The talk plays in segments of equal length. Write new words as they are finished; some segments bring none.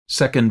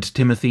2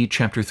 Timothy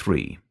chapter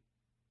 3.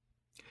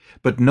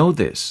 But know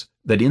this,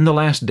 that in the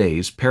last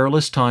days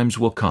perilous times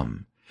will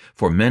come.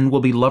 For men will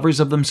be lovers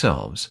of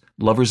themselves,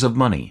 lovers of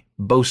money,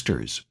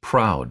 boasters,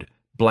 proud,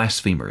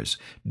 blasphemers,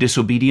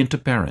 disobedient to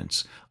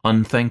parents,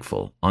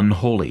 unthankful,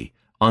 unholy,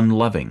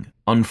 unloving,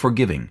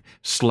 unforgiving,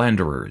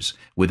 slanderers,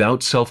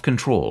 without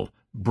self-control,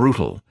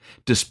 brutal,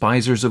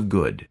 despisers of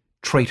good,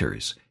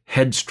 traitors,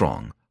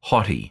 headstrong,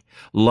 haughty,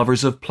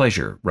 lovers of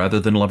pleasure rather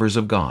than lovers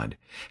of God,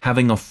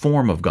 having a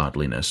form of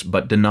godliness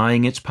but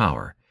denying its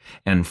power,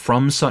 and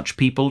from such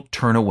people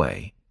turn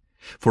away.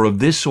 For of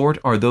this sort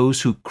are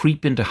those who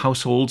creep into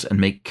households and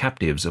make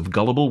captives of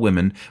gullible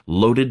women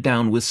loaded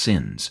down with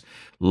sins,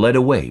 led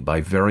away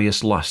by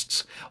various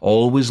lusts,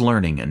 always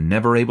learning and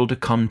never able to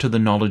come to the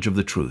knowledge of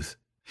the truth.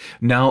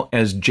 Now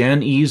as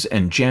Jannes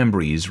and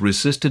Jambres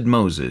resisted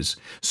Moses,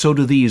 so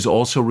do these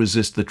also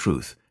resist the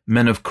truth,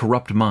 men of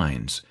corrupt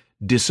minds,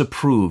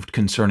 disapproved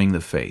concerning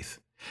the faith.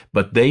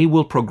 But they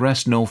will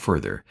progress no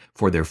further,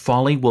 for their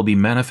folly will be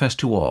manifest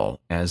to all,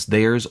 as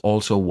theirs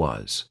also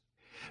was.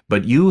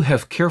 But you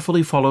have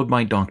carefully followed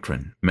my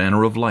doctrine,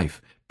 manner of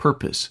life,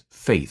 purpose,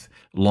 faith,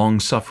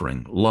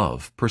 long-suffering,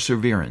 love,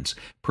 perseverance,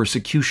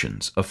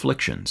 persecutions,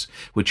 afflictions,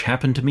 which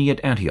happened to me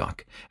at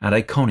Antioch, at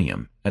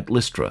Iconium, at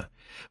Lystra,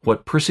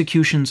 what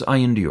persecutions I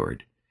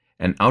endured.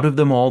 And out of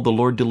them all the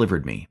Lord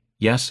delivered me.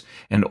 Yes,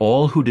 and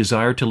all who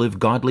desire to live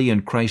godly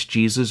in Christ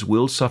Jesus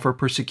will suffer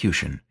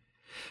persecution.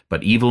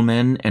 But evil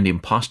men and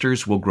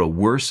impostors will grow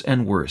worse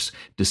and worse,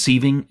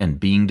 deceiving and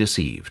being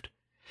deceived.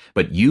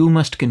 But you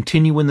must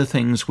continue in the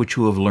things which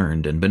you have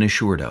learned and been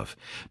assured of,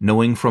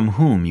 knowing from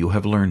whom you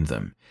have learned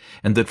them,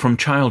 and that from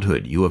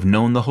childhood you have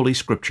known the Holy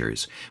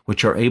Scriptures,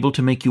 which are able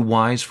to make you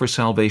wise for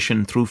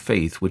salvation through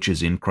faith which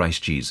is in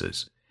Christ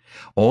Jesus.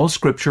 All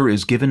Scripture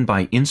is given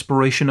by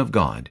inspiration of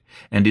God,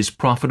 and is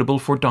profitable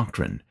for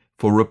doctrine,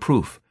 for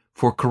reproof,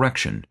 for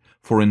correction,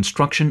 for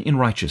instruction in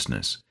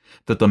righteousness,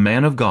 that the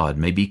man of God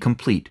may be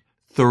complete,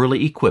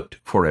 thoroughly equipped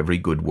for every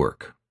good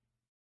work.